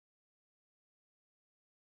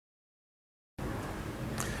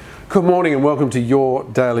Good morning and welcome to your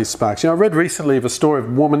Daily Sparks. I read recently of a story of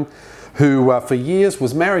a woman who for years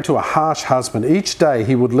was married to a harsh husband. Each day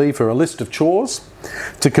he would leave her a list of chores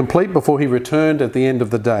to complete before he returned at the end of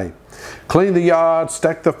the day. Clean the yard,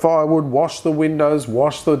 stack the firewood, wash the windows,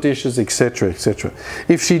 wash the dishes, etc., etc.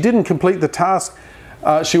 If she didn't complete the task,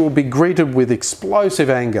 she would be greeted with explosive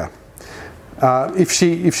anger. If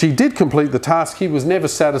she did complete the task, he was never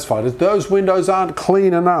satisfied. If those windows aren't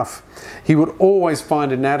clean enough, he would always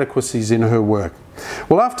find inadequacies in her work.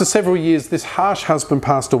 Well, after several years, this harsh husband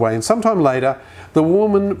passed away, and sometime later, the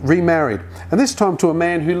woman remarried, and this time to a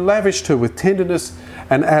man who lavished her with tenderness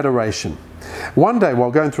and adoration. One day,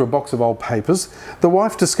 while going through a box of old papers, the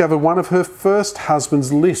wife discovered one of her first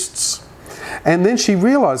husband's lists. And then she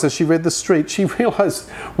realized, as she read she realized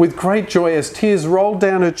with great joy, as tears rolled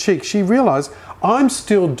down her cheeks, she realized, I'm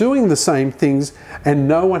still doing the same things and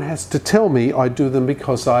no one has to tell me I do them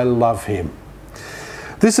because I love him.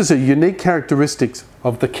 This is a unique characteristic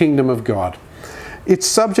of the kingdom of God. Its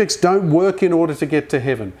subjects don't work in order to get to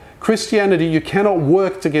heaven. Christianity, you cannot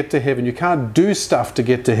work to get to heaven. You can't do stuff to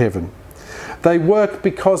get to heaven. They work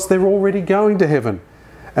because they're already going to heaven,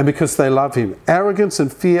 and because they love him. Arrogance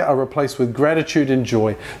and fear are replaced with gratitude and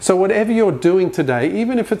joy. So whatever you're doing today,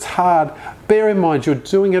 even if it's hard, bear in mind you're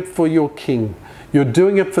doing it for your King. You're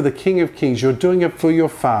doing it for the King of Kings. You're doing it for your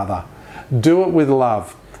Father. Do it with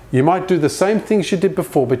love. You might do the same things you did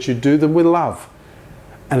before, but you do them with love.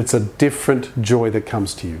 And it's a different joy that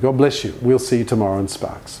comes to you. God bless you. We'll see you tomorrow in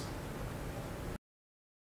Sparks.